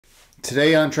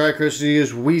Today on Tricro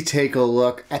Studios, we take a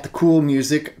look at the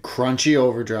Coolmusic Crunchy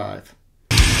Overdrive.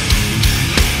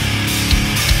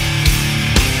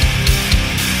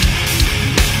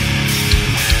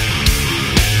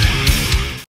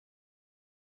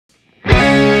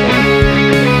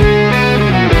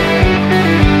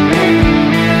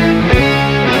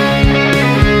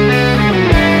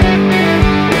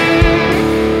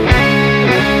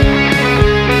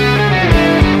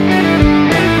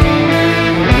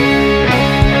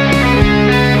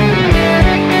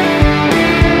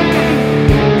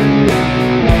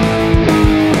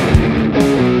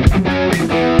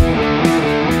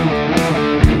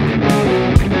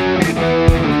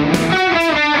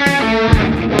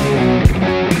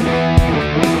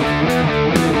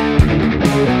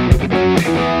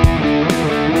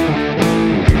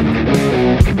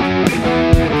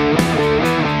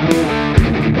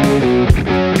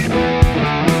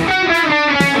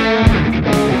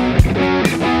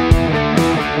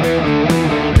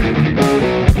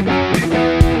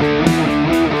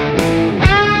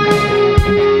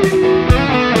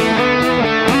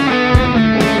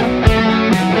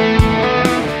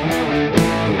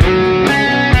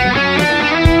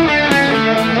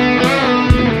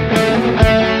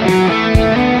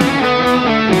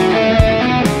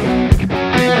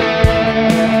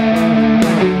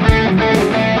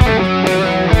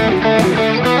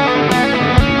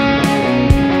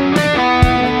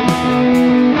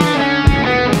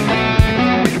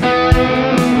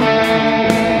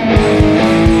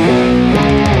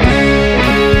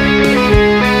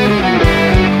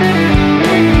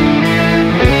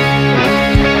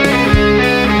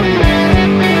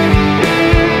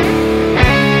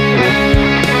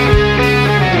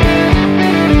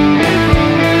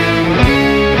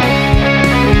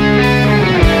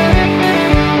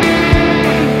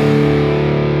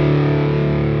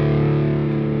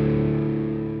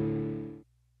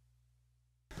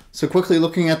 So quickly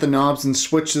looking at the knobs and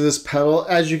switch to this pedal,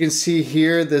 as you can see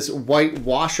here, this white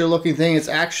washer looking thing, it's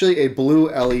actually a blue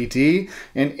LED,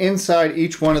 and inside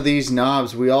each one of these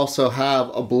knobs we also have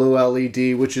a blue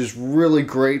LED, which is really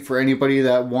great for anybody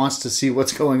that wants to see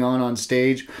what's going on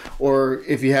stage, or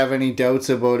if you have any doubts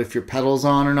about if your pedal's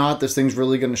on or not, this thing's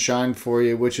really going to shine for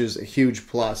you, which is a huge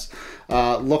plus.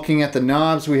 Looking at the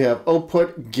knobs, we have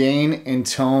output, gain, and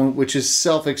tone, which is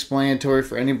self-explanatory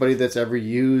for anybody that's ever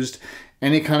used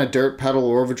any kind of dirt pedal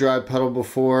or overdrive pedal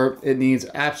before. It needs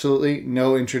absolutely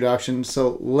no introduction.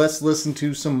 So let's listen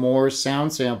to some more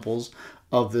sound samples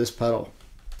of this pedal.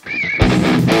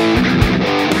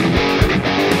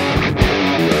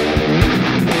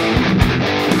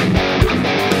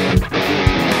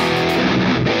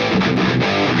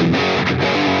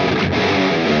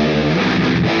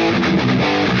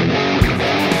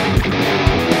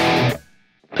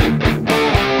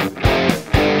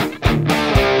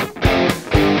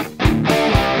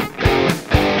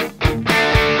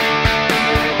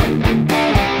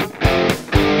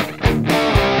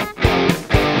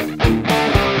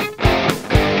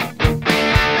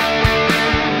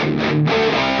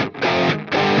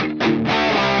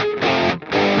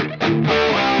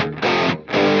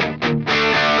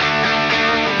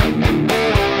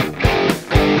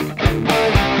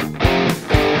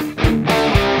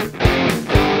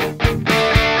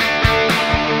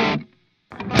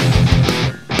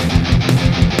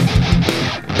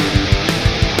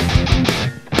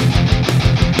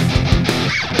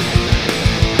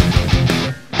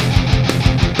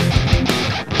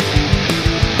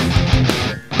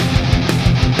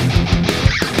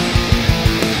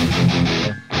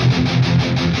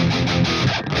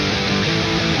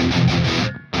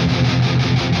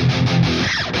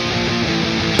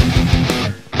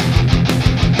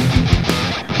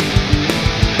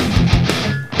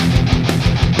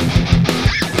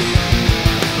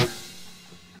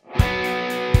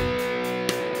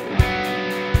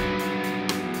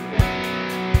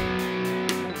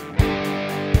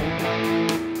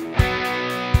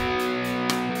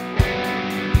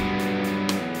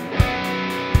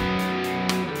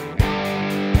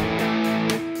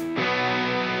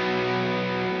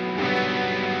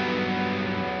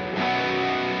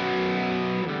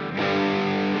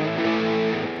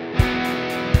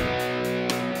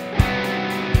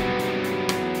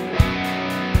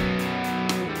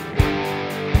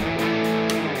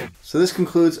 So this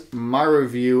concludes my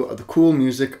review of the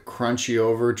Coolmusic Crunchy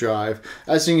Overdrive.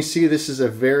 As you can see, this is a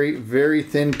very, very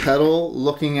thin pedal.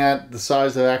 Looking at the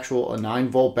size of actual a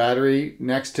 9-volt battery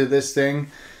next to this thing,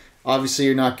 obviously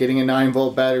you're not getting a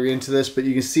 9-volt battery into this, but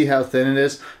you can see how thin it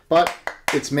is. But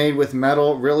it's made with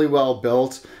metal, really well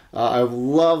built. I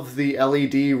love the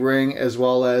LED ring as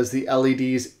well as the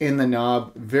LEDs in the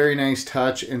knob. Very nice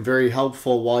touch and very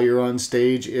helpful while you're on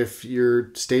stage. If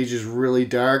your stage is really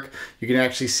dark, you can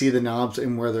actually see the knobs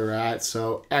and where they're at.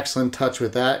 So excellent touch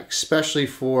with that, especially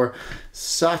for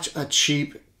such a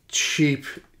cheap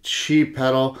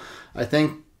pedal. I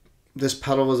think this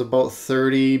pedal was about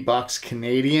 30 bucks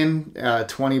Canadian,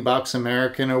 20 bucks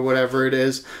American or whatever it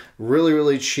is.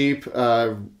 Really cheap.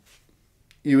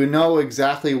 You would know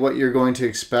exactly what you're going to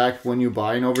expect when you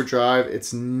buy an Overdrive.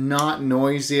 It's not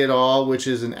noisy at all, which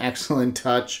is an excellent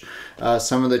touch.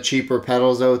 Some of the cheaper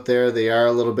pedals out there, they are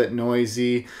a little bit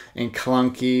noisy and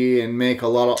clunky and make a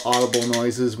lot of audible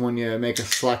noises when you make a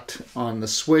select on the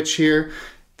switch here.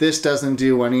 This doesn't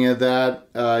do any of that.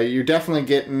 You're definitely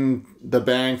getting the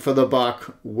bang for the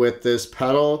buck with this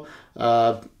pedal.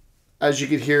 As you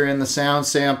could hear in the sound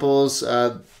samples,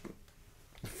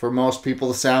 for most people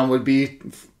the sound would be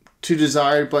too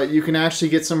desired, but you can actually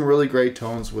get some really great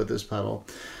tones with this pedal.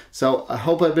 So I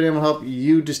hope I've been able to help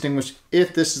you distinguish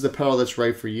if this is the pedal that's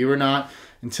right for you or not.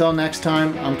 Until next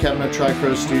time, I'm Kevin at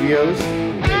Tricro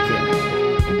Studios.